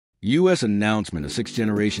U.S. announcement of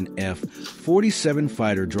sixth-generation F-47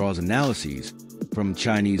 fighter draws analyses from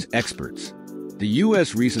Chinese experts. The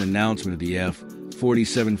U.S. recent announcement of the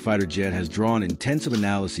F-47 fighter jet has drawn intensive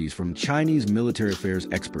analyses from Chinese military affairs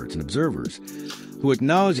experts and observers who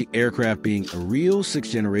acknowledge the aircraft being a real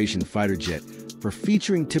sixth-generation fighter jet for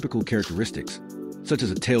featuring typical characteristics, such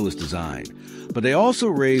as a tailless design. But they also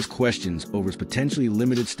raise questions over its potentially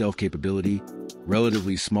limited stealth capability,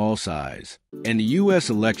 relatively small size, and the U.S.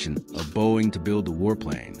 election of Boeing to build the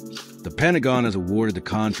warplane. The Pentagon has awarded the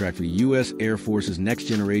contract for the U.S. Air Force's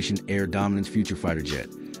next-generation air dominance future fighter jet,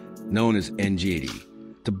 known as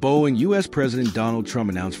NG-80, to Boeing. U.S. President Donald Trump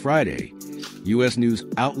announced Friday. U.S. news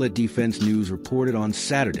outlet Defense News reported on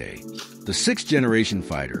Saturday. The sixth-generation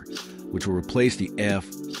fighter, which will replace the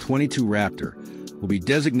F-22 Raptor, will be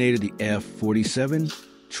designated the F-47,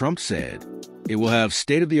 Trump said. It will have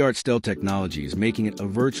state-of-the-art stealth technologies, making it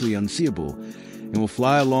virtually unseeable, and will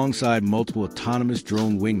fly alongside multiple autonomous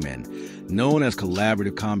drone wingmen, known as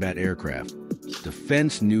collaborative combat aircraft,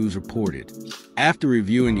 Defense News reported. After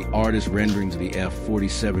reviewing the artist renderings of the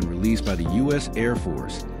F-47 released by the U.S. Air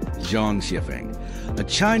Force, Zhang Xiefeng, a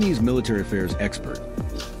Chinese military affairs expert,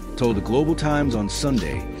 told the Global Times on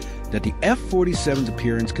Sunday that the F-47's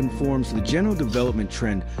appearance conforms to the general development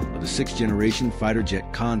trend of the sixth-generation fighter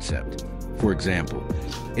jet concept. For example,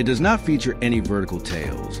 it does not feature any vertical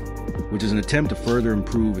tails, which is an attempt to further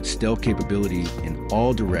improve its stealth capability in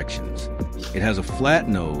all directions. It has a flat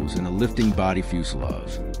nose and a lifting body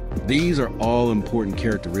fuselage. These are all important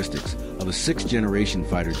characteristics of a sixth-generation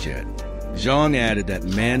fighter jet. Zhang added that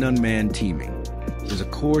man-on-man teaming is a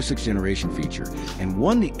core sixth-generation feature, and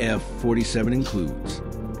one the F-47 includes.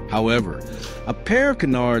 However, a pair of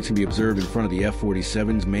canards can be observed in front of the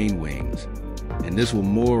F-47's main wings, and this will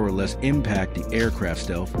more or less impact the aircraft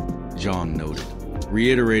stealth, Zhang noted,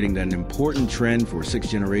 reiterating that an important trend for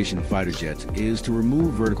sixth-generation fighter jets is to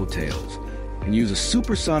remove vertical tails and use a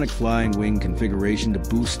supersonic flying wing configuration to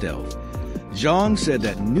boost stealth. Zhang said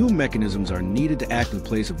that new mechanisms are needed to act in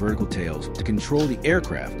place of vertical tails to control the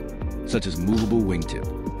aircraft, such as movable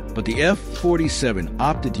wingtip. But the F-47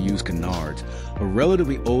 opted to use canards, a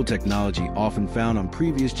relatively old technology often found on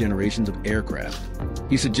previous generations of aircraft.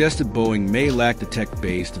 He suggested Boeing may lack the tech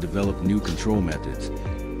base to develop new control methods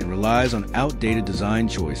and relies on outdated design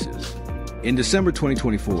choices. In December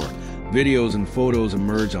 2024, videos and photos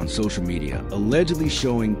emerged on social media allegedly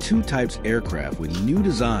showing two types aircraft with new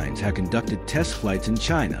designs had conducted test flights in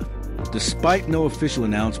China. Despite no official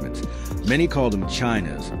announcements, many call them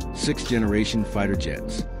China's sixth-generation fighter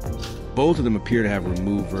jets. Both of them appear to have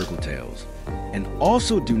removed vertical tails and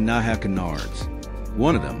also do not have canards.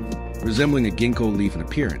 One of them, resembling a ginkgo leaf in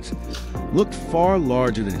appearance, looked far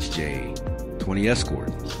larger than its J-20 Escort.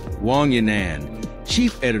 Wang Yanan,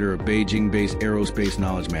 chief editor of Beijing-based Aerospace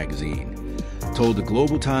Knowledge magazine, told the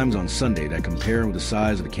Global Times on Sunday that comparing with the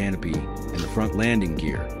size of the canopy and the front landing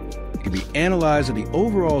gear, it can be analyzed that the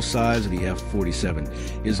overall size of the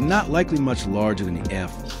F-47 is not likely much larger than the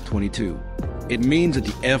F-22. It means that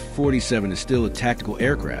the F-47 is still a tactical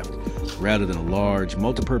aircraft, rather than a large,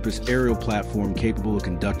 multipurpose aerial platform capable of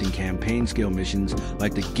conducting campaign-scale missions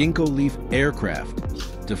like the ginkgo leaf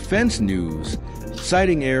aircraft. Defense News,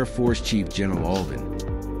 citing Air Force Chief General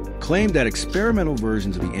Alvin, claimed that experimental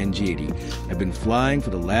versions of the NG-80 have been flying for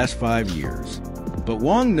the last 5 years. But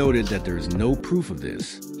Wang noted that there is no proof of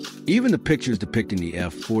this. Even the pictures depicting the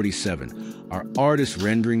F-47 are artist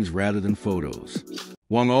renderings rather than photos.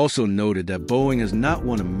 Wang also noted that Boeing has not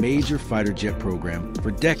won a major fighter jet program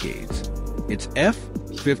for decades. Its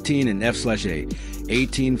F-15 and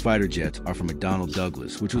F/A-18 fighter jets are from McDonnell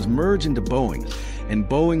Douglas, which was merged into Boeing, and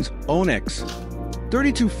Boeing's own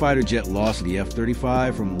X-32 fighter jet lost to the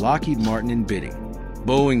F-35 from Lockheed Martin in bidding.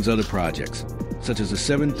 Boeing's other projects, such as the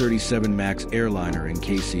 737 MAX airliner and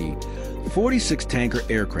KC-46 tanker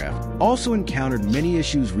aircraft, also encountered many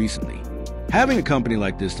issues recently. Having a company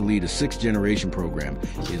like this to lead a sixth-generation program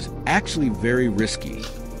is actually very risky,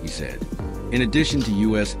 he said. In addition to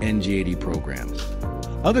U.S. NG-80 program,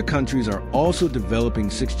 other countries are also developing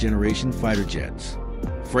sixth-generation fighter jets.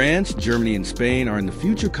 France, Germany, and Spain are in the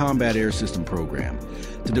Future Combat Air System program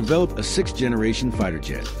to develop a sixth-generation fighter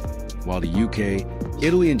jet, while the UK,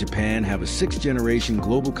 Italy, and Japan have a sixth-generation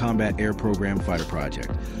Global Combat Air Program fighter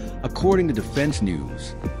project, according to Defense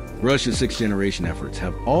News. Russia's sixth-generation efforts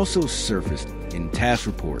have also surfaced in task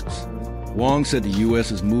reports. Wang said the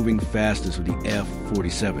U.S. is moving fastest with the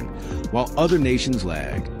F-47, while other nations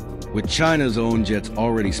lag. With China's own jets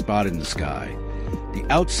already spotted in the sky, the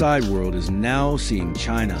outside world is now seeing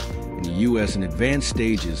China and the U.S. in advanced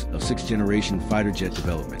stages of sixth-generation fighter jet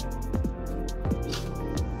development.